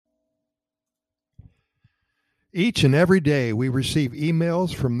Each and every day, we receive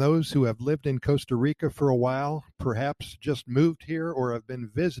emails from those who have lived in Costa Rica for a while, perhaps just moved here, or have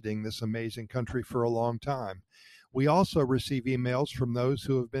been visiting this amazing country for a long time. We also receive emails from those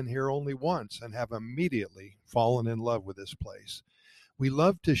who have been here only once and have immediately fallen in love with this place. We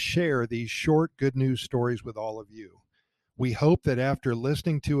love to share these short good news stories with all of you. We hope that after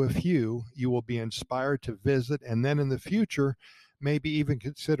listening to a few, you will be inspired to visit and then in the future, maybe even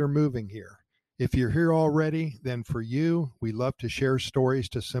consider moving here. If you're here already, then for you, we love to share stories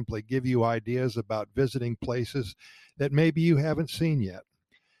to simply give you ideas about visiting places that maybe you haven't seen yet.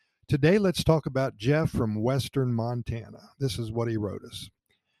 Today, let's talk about Jeff from Western Montana. This is what he wrote us.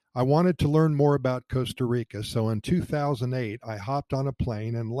 I wanted to learn more about Costa Rica, so in 2008, I hopped on a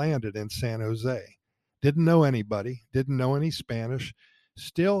plane and landed in San Jose. Didn't know anybody, didn't know any Spanish,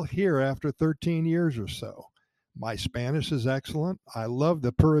 still here after 13 years or so. My Spanish is excellent. I love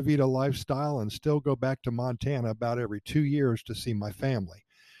the Pura Vida lifestyle and still go back to Montana about every 2 years to see my family.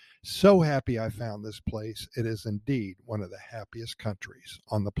 So happy I found this place. It is indeed one of the happiest countries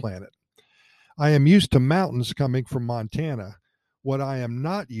on the planet. I am used to mountains coming from Montana. What I am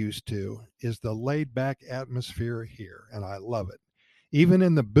not used to is the laid back atmosphere here, and I love it. Even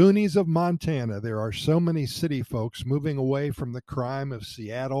in the boonies of Montana, there are so many city folks moving away from the crime of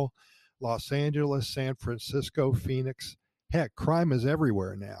Seattle, Los Angeles, San Francisco, Phoenix. Heck, crime is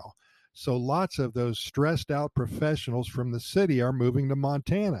everywhere now. So lots of those stressed out professionals from the city are moving to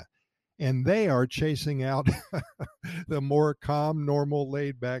Montana, and they are chasing out the more calm, normal,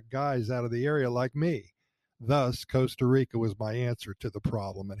 laid back guys out of the area like me. Thus, Costa Rica was my answer to the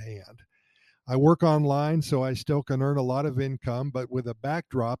problem at hand. I work online, so I still can earn a lot of income, but with a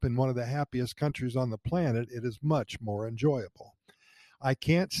backdrop in one of the happiest countries on the planet, it is much more enjoyable. I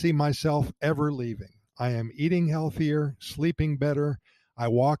can't see myself ever leaving. I am eating healthier, sleeping better. I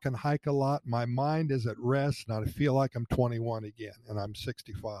walk and hike a lot. My mind is at rest, and I feel like I'm 21 again, and I'm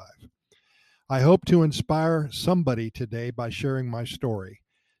 65. I hope to inspire somebody today by sharing my story.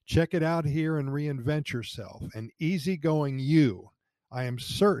 Check it out here and reinvent yourself. An easygoing you, I am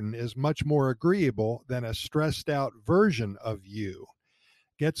certain, is much more agreeable than a stressed out version of you.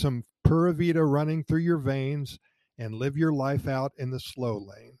 Get some Pura Vida running through your veins and live your life out in the slow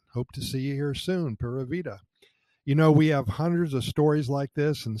lane. Hope to see you here soon, Pura Vida. You know, we have hundreds of stories like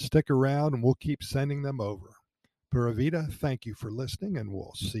this, and stick around and we'll keep sending them over. Pura Vida, thank you for listening, and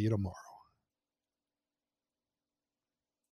we'll see you tomorrow.